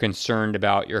if you're concerned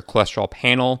about your cholesterol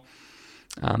panel.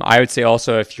 I would say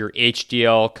also if your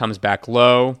HDL comes back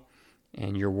low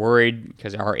and you're worried,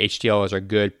 because our HDL is our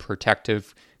good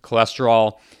protective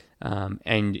cholesterol,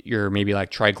 and your maybe like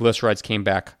triglycerides came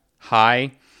back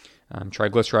high.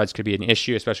 Triglycerides could be an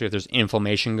issue, especially if there's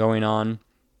inflammation going on.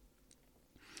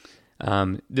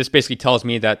 This basically tells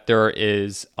me that there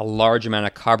is a large amount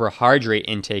of carbohydrate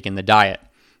intake in the diet.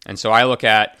 And so I look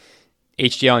at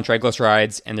HDL and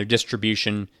triglycerides and their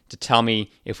distribution to tell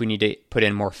me if we need to put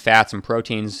in more fats and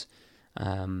proteins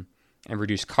and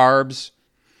reduce carbs.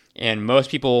 And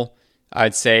most people,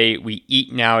 I'd say, we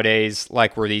eat nowadays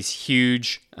like we're these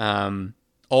huge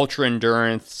ultra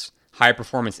endurance, high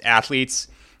performance athletes.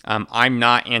 I'm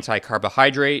not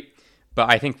anti-carbohydrate,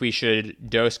 but I think we should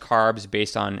dose carbs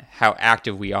based on how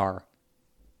active we are.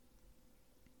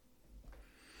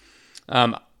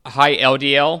 High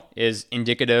LDL is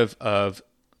indicative of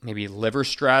maybe liver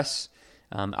stress.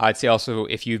 I'd say also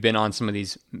if you've been on some of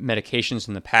these medications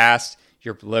in the past,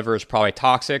 your liver is probably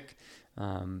toxic,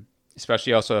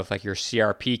 especially also if like your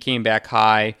CRP came back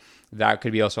high. That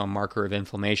could be also a marker of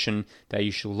inflammation that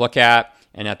you should look at.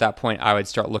 And at that point, I would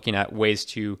start looking at ways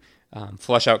to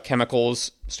flush out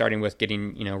chemicals, starting with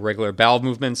getting regular bowel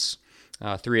movements,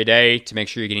 3 a day to make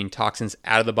sure you're getting toxins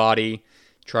out of the body.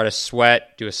 Try to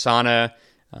sweat, do a sauna,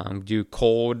 do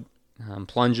cold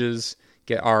plunges,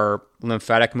 get our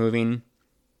lymphatic moving.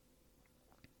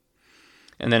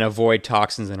 And then avoid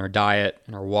toxins in our diet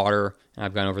and our water. And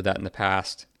I've gone over that in the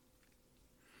past.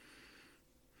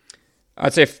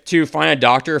 I'd say to find a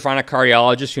doctor, find a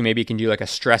cardiologist who maybe can do like a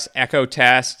stress echo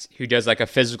test, who does like a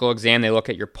physical exam. They look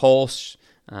at your pulse,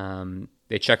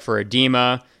 they check for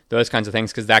edema, those kinds of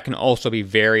things, because that can also be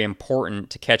very important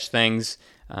to catch things.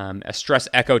 A stress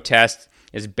echo test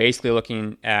is basically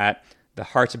looking at the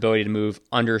heart's ability to move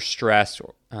under stress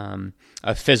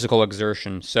of physical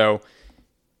exertion. So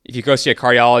if you go see a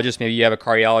cardiologist, maybe you have a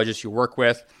cardiologist you work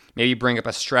with, maybe bring up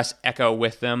a stress echo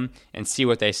with them and see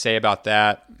what they say about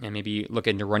that, and maybe look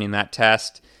into running that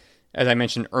test. As I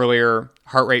mentioned earlier,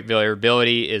 heart rate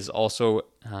variability is also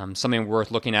something worth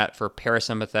looking at for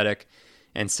parasympathetic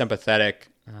and sympathetic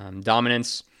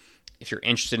dominance. If you're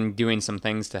interested in doing some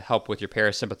things to help with your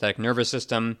parasympathetic nervous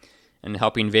system and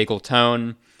helping vagal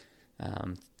tone,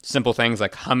 simple things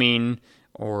like humming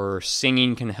or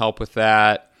singing can help with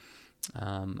that.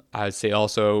 I would say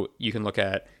also you can look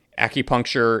at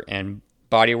acupuncture and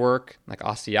body work, like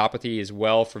osteopathy as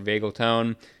well for vagal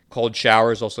tone. Cold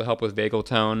showers also help with vagal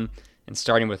tone, and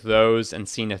starting with those and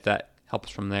seeing if that helps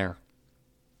from there.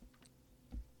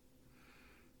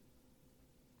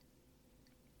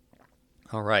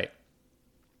 All right.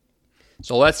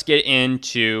 So let's get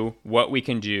into what we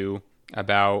can do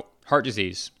about heart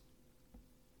disease.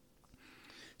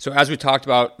 So as we talked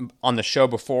about on the show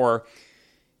before,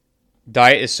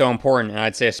 diet is so important, and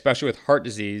I'd say especially with heart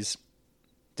disease,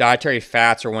 dietary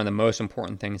fats are one of the most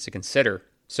important things to consider.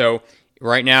 So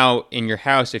right now in your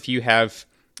house, if you have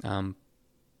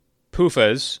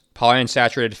PUFAs,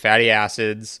 polyunsaturated fatty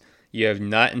acids, you have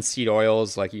nut and seed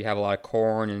oils, like you have a lot of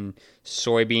corn and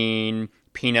soybean,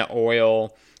 peanut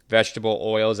oil, vegetable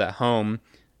oils at home,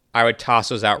 I would toss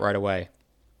those out right away.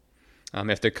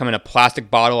 If they come in a plastic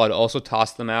bottle, I'd also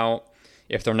toss them out.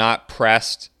 If they're not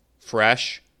pressed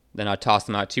fresh, then I'd toss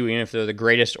them out too. Even if they're the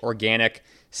greatest organic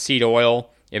seed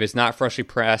oil, if it's not freshly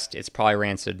pressed, it's probably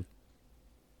rancid.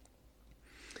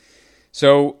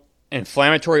 So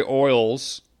inflammatory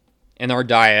oils in our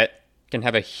diet can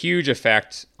have a huge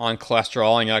effect on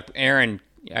cholesterol. And you're like, Aaron,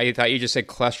 I thought you just said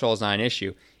cholesterol is not an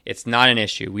issue. It's not an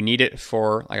issue. We need it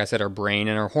for, like I said, our brain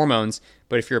and our hormones.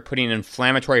 But if you're putting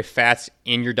inflammatory fats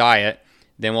in your diet,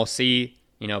 then we'll see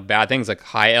bad things like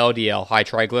high LDL, high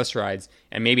triglycerides,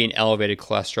 and maybe an elevated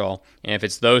cholesterol. And if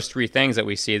it's those three things that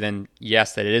we see, then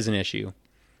yes, that it is an issue.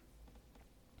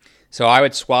 So I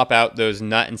would swap out those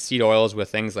nut and seed oils with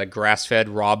things like grass-fed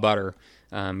raw butter,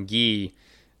 ghee,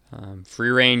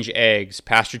 free-range eggs,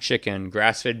 pastured chicken,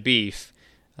 grass-fed beef,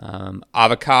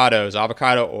 avocados,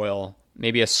 avocado oil,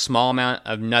 maybe a small amount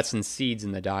of nuts and seeds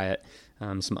in the diet,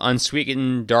 some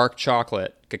unsweetened dark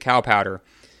chocolate, cacao powder.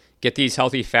 Get these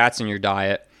healthy fats in your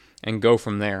diet and go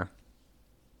from there.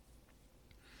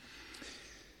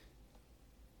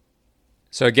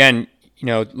 So again,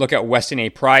 look at Weston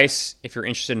A. Price. If you're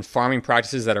interested in farming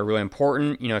practices that are really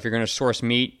important, if you're going to source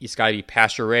meat, it's got to be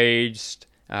pasture-raised,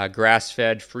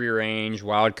 grass-fed, free-range,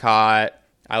 wild-caught.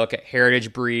 I look at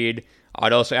heritage breed.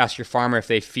 I'd also ask your farmer if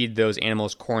they feed those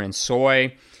animals corn and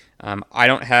soy. I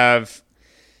don't have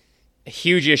a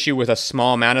huge issue with a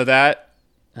small amount of that.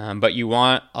 But you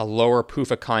want a lower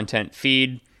PUFA content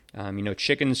feed.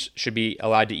 Chickens should be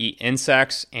allowed to eat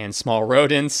insects and small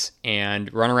rodents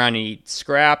and run around and eat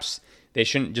scraps. They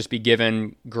shouldn't just be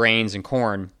given grains and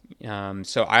corn.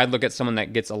 So I'd look at someone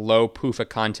that gets a low PUFA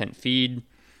content feed.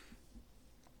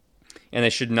 And they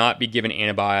should not be given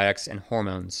antibiotics and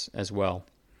hormones as well.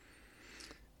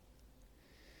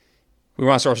 We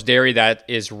want to source dairy that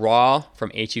is raw from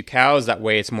A2 cows. That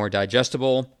way it's more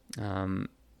digestible.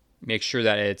 Make sure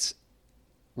that it's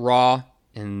raw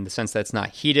in the sense that it's not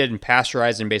heated and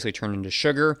pasteurized and basically turned into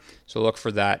sugar. So look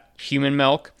for that human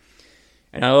milk.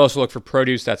 And I'll also look for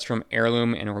produce that's from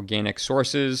heirloom and organic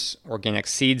sources. Organic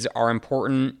seeds are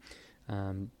important.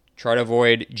 Try to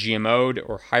avoid GMO'd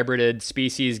or hybrided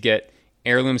species. Get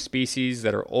heirloom species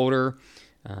that are older,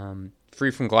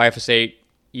 free from glyphosate.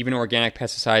 Even organic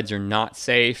pesticides are not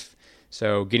safe.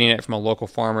 So getting it from a local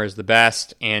farmer is the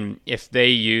best. And if they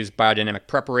use biodynamic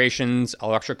preparations,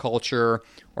 electroculture,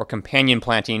 or companion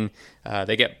planting,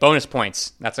 they get bonus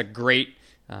points. That's a great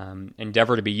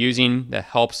endeavor to be using that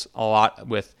helps a lot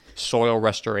with soil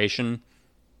restoration.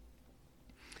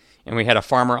 And we had a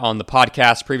farmer on the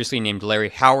podcast previously named Larry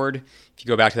Howard. If you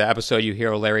go back to that episode, you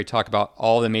hear Larry talk about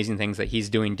all the amazing things that he's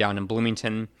doing down in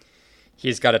Bloomington.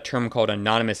 He's got a term called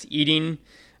anonymous eating.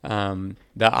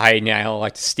 that I now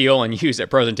like to steal and use at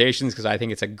presentations because I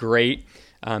think it's a great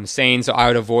saying. So I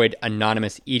would avoid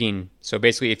anonymous eating. So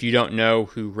basically, if you don't know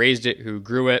who raised it, who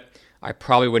grew it, I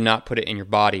probably would not put it in your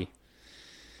body.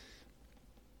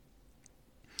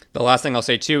 The last thing I'll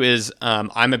say too is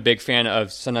I'm a big fan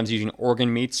of sometimes using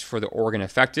organ meats for the organ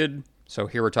affected. So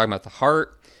here we're talking about the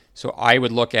heart. So I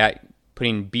would look at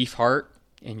putting beef heart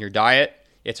in your diet.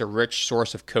 It's a rich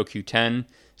source of CoQ10.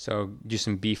 So do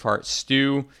some beef heart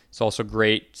stew. It's also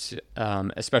great,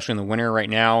 especially in the winter right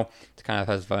now, to kind of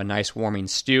have a nice warming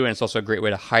stew. And it's also a great way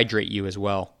to hydrate you as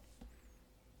well.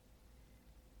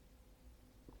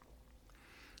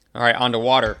 All right, on to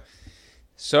water.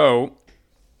 So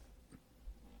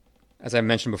as I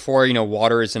mentioned before,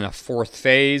 water is in a fourth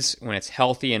phase when it's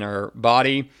healthy in our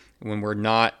body, when we're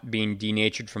not being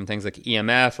denatured from things like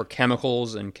EMF or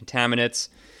chemicals and contaminants.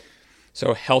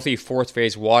 So healthy fourth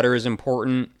phase water is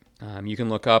important. You can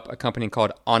look up a company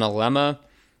called Analemma,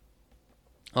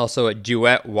 also a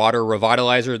Duet Water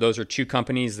Revitalizer. Those are two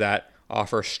companies that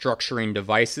offer structuring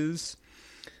devices.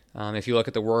 If you look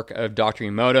at the work of Dr.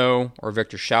 Emoto or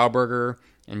Victor Schauberger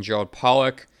and Gerald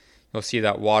Pollack, you'll see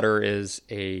that water is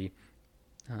a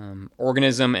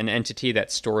organism, an entity that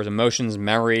stores emotions,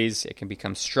 memories. It can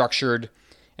become structured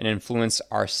and influence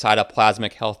our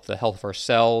cytoplasmic health, the health of our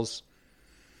cells.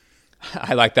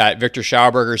 I like that. Victor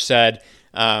Schauberger said,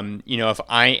 if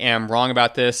I am wrong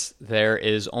about this, there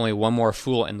is only one more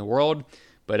fool in the world.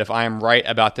 But if I am right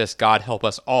about this, God help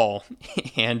us all.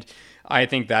 And I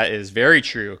think that is very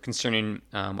true concerning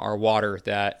our water,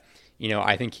 that,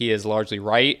 I think he is largely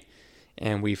right.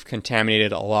 And we've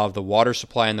contaminated a lot of the water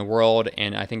supply in the world.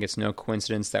 And I think it's no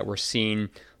coincidence that we're seeing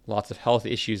lots of health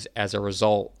issues as a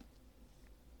result.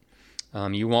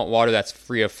 You want water that's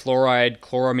free of fluoride,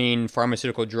 chloramine,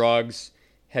 pharmaceutical drugs,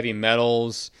 heavy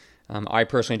metals. I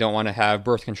personally don't want to have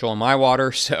birth control in my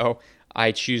water, so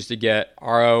I choose to get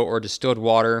RO or distilled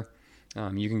water.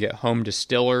 You can get home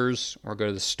distillers or go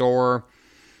to the store.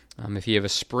 If you have a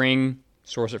spring,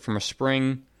 source it from a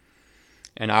spring.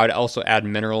 And I would also add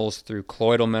minerals through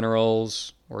colloidal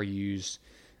minerals, or use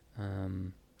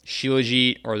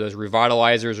Shilajit or those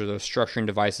revitalizers or those structuring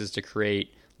devices to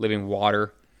create living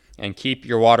water. And keep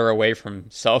your water away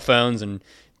from cell phones and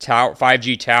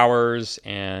 5G towers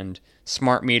and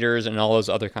smart meters and all those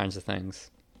other kinds of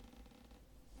things.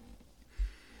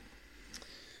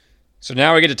 So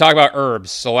now we get to talk about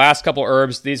herbs. So last couple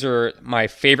herbs, these are my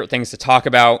favorite things to talk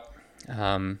about.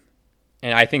 And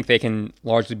I think they can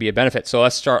largely be a benefit. So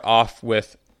let's start off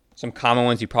with some common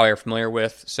ones you probably are familiar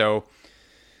with. So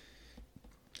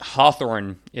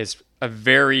hawthorn is a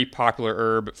very popular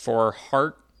herb for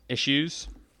heart issues.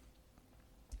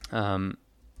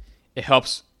 It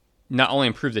helps not only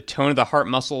improve the tone of the heart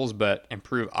muscles, but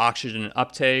improve oxygen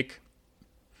uptake.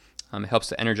 It helps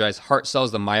to energize heart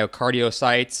cells, the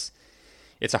myocardiocytes.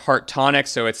 It's a heart tonic,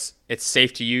 so it's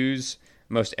safe to use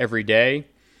most every day.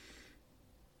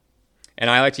 And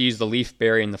I like to use the leaf,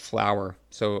 berry, and the flower.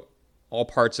 So all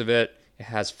parts of it. It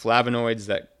has flavonoids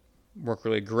that work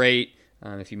really great.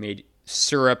 If you made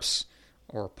syrups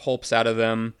or pulps out of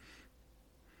them.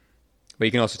 But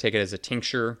you can also take it as a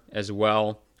tincture as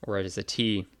well, or as a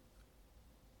tea.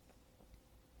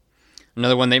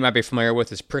 Another one they might be familiar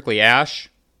with is prickly ash.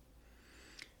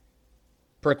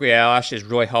 Prickly ash is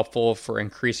really helpful for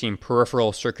increasing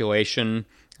peripheral circulation.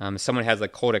 If someone has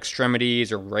like cold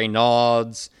extremities or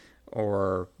Raynaud's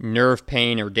or nerve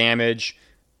pain or damage,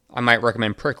 I might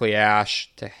recommend prickly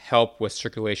ash to help with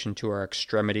circulation to our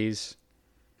extremities.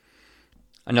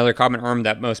 Another common herb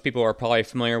that most people are probably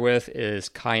familiar with is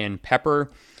cayenne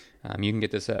pepper. You can get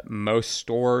this at most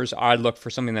stores. I'd look for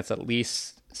something that's at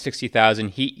least 60,000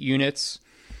 heat units.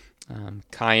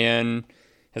 Cayenne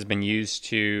has been used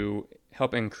to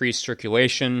help increase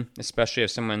circulation, especially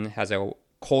if someone has a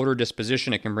colder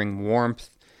disposition. It can bring warmth.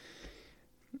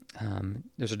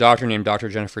 There's a doctor named Dr.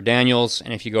 Jennifer Daniels,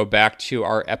 and if you go back to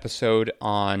our episode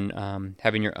on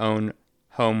having your own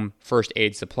home first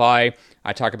aid supply,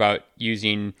 I talk about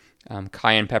using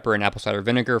cayenne pepper and apple cider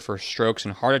vinegar for strokes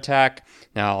and heart attack.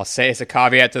 Now, I'll say as a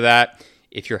caveat to that,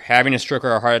 if you're having a stroke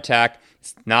or a heart attack,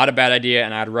 it's not a bad idea,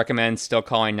 and I'd recommend still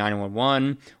calling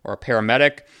 911 or a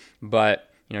paramedic. But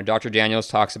Dr. Daniels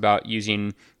talks about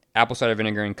using apple cider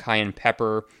vinegar and cayenne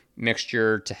pepper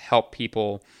mixture to help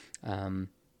people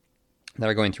that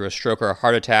are going through a stroke or a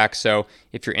heart attack. So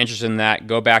if you're interested in that,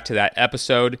 go back to that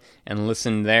episode and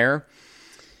listen there.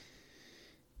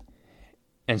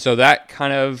 And so that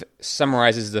kind of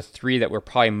summarizes the three that we're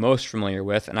probably most familiar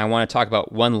with. And I want to talk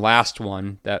about one last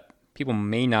one that people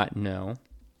may not know.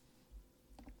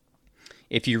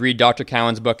 If you read Dr.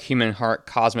 Cowan's book, Human Heart,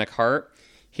 Cosmic Heart,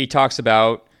 he talks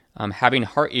about having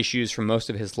heart issues for most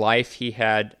of his life. He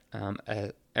had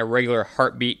a irregular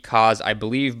heartbeat caused, I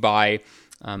believe, by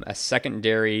a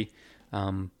secondary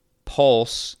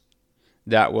pulse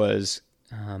that was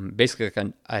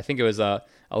basically I think it was a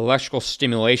electrical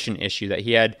stimulation issue, that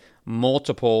he had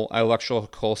multiple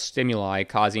electrical stimuli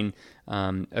causing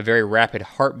a very rapid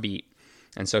heartbeat,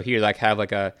 and so he would have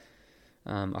a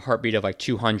heartbeat of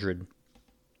 200.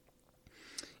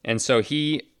 And so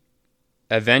he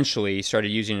eventually started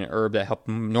using an herb that helped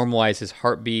normalize his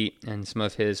heartbeat and some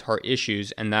of his heart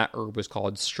issues, and that herb was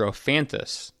called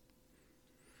strophanthus.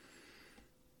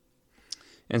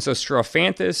 And so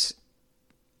strophanthus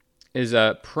is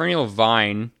a perennial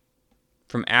vine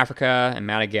from Africa and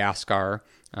Madagascar,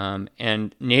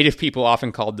 and native people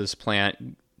often called this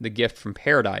plant the gift from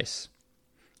paradise.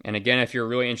 And again, if you're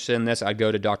really interested in this, I'd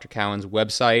go to Dr. Cowan's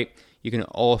website. You can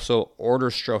also order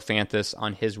strophanthus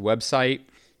on his website.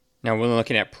 Now, when we're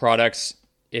looking at products,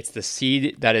 it's the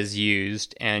seed that is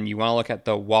used, and you want to look at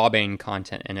the wabane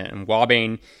content in it. And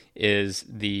wabane is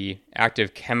the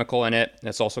active chemical in it.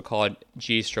 That's also called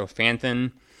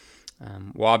G-strophanthin.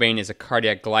 Wabane is a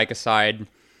cardiac glycoside,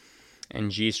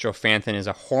 and G-strophanthin is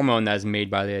a hormone that is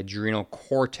made by the adrenal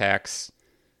cortex,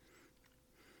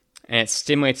 and it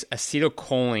stimulates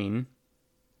acetylcholine,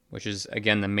 which is,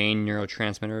 again, the main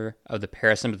neurotransmitter of the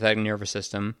parasympathetic nervous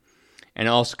system, and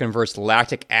it also converts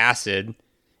lactic acid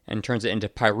and turns it into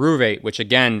pyruvate, which,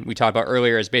 again, we talked about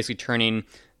earlier, is basically turning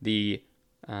the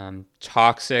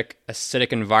toxic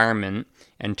acidic environment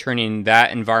and turning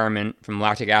that environment from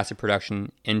lactic acid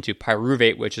production into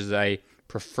pyruvate, which is a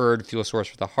preferred fuel source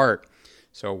for the heart.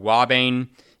 So wabane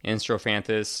and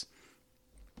strophanthus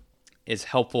is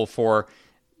helpful for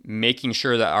making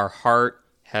sure that our heart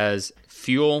has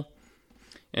fuel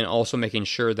and also making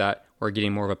sure that we're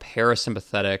getting more of a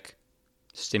parasympathetic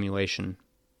stimulation.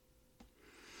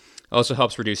 It also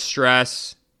helps reduce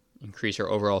stress, increase our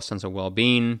overall sense of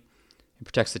well-being. It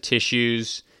protects the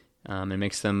tissues. It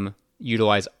makes them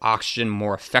utilize oxygen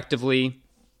more effectively.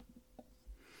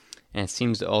 And it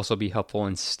seems to also be helpful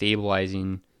in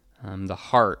stabilizing the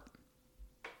heart.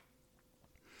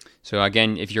 So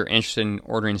again, if you're interested in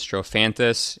ordering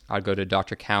strophanthus, I'd go to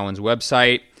Dr. Cowan's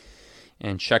website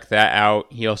and check that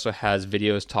out. He also has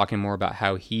videos talking more about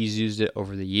how he's used it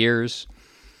over the years.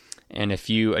 And if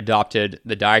you adopted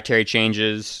the dietary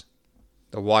changes,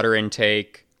 the water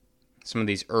intake, some of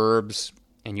these herbs,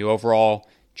 and you overall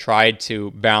tried to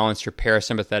balance your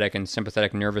parasympathetic and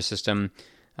sympathetic nervous system,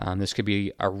 this could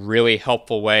be a really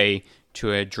helpful way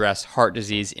to address heart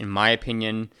disease, in my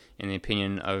opinion, in the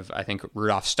opinion of, I think,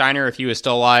 Rudolf Steiner, if he was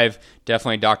still alive,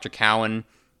 definitely Dr. Cowan.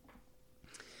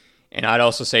 And I'd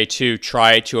also say, too,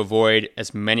 try to avoid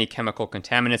as many chemical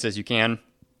contaminants as you can.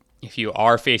 If you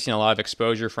are facing a lot of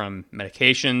exposure from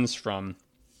medications, from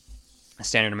a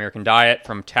standard American diet,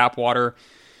 from tap water,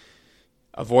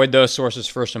 avoid those sources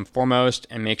first and foremost,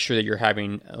 and make sure that you're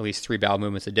having at least 3 bowel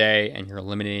movements a day and you're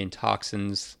eliminating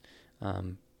toxins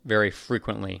very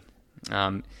frequently.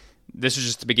 This is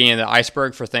just the beginning of the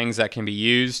iceberg for things that can be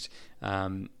used.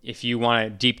 If you want to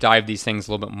deep dive these things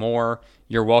a little bit more,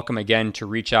 you're welcome again to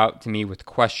reach out to me with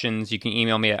questions. You can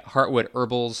email me at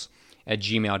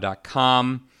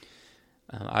heartwoodherbals@gmail.com.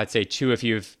 I'd say, too, if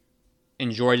you've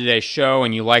enjoyed today's show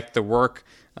and you like the work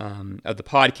of the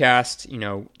podcast,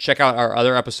 check out our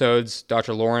other episodes.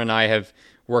 Dr. Lauren and I have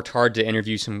worked hard to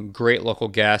interview some great local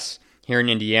guests here in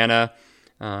Indiana,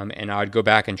 and I would go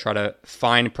back and try to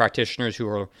find practitioners who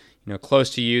are close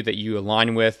to you that you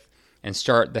align with and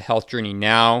start the health journey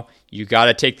now. You got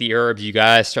to take the herbs, you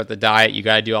got to start the diet, you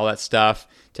got to do all that stuff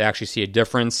to actually see a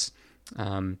difference.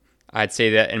 I'd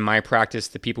say that in my practice,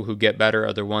 the people who get better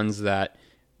are the ones that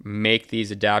make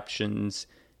these adaptations,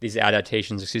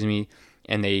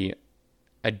 and they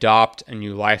adopt a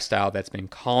new lifestyle that's been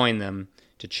calling them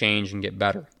to change and get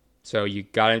better. So you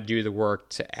got to do the work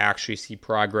to actually see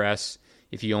progress.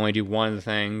 If you only do one of the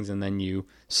things and then you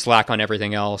slack on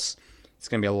everything else, it's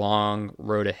going to be a long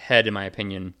road ahead, in my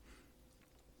opinion.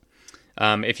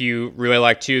 If you really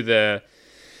like, too, the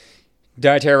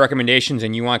dietary recommendations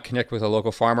and you want to connect with a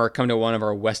local farmer, come to one of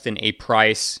our Weston A.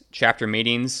 Price chapter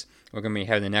meetings. We're going to be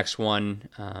having the next one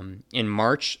in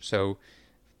March, so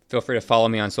feel free to follow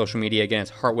me on social media. Again,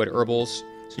 it's Heartwood Herbals,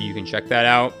 so you can check that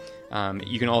out.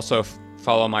 You can also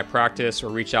follow my practice or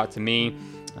reach out to me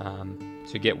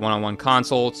to get one-on-one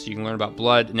consults. You can learn about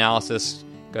blood analysis,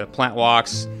 go to plant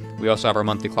walks. We also have our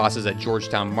monthly classes at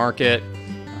Georgetown Market.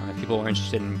 If people are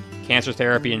interested in cancer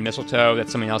therapy and mistletoe,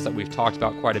 that's something else that we've talked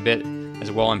about quite a bit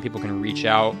as well, and people can reach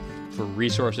out for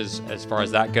resources as far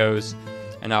as that goes.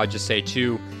 And I would just say,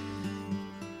 too,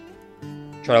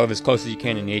 try to live as close as you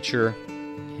can to nature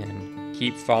and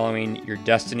keep following your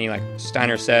destiny. Like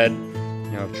Steiner said,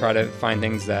 try to find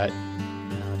things that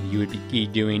you would be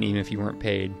doing even if you weren't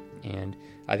paid. And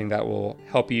I think that will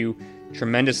help you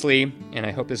tremendously. And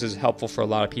I hope this is helpful for a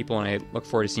lot of people. And I look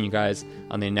forward to seeing you guys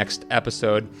on the next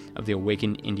episode of the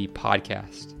Awaken Indie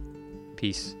podcast.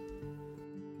 Peace.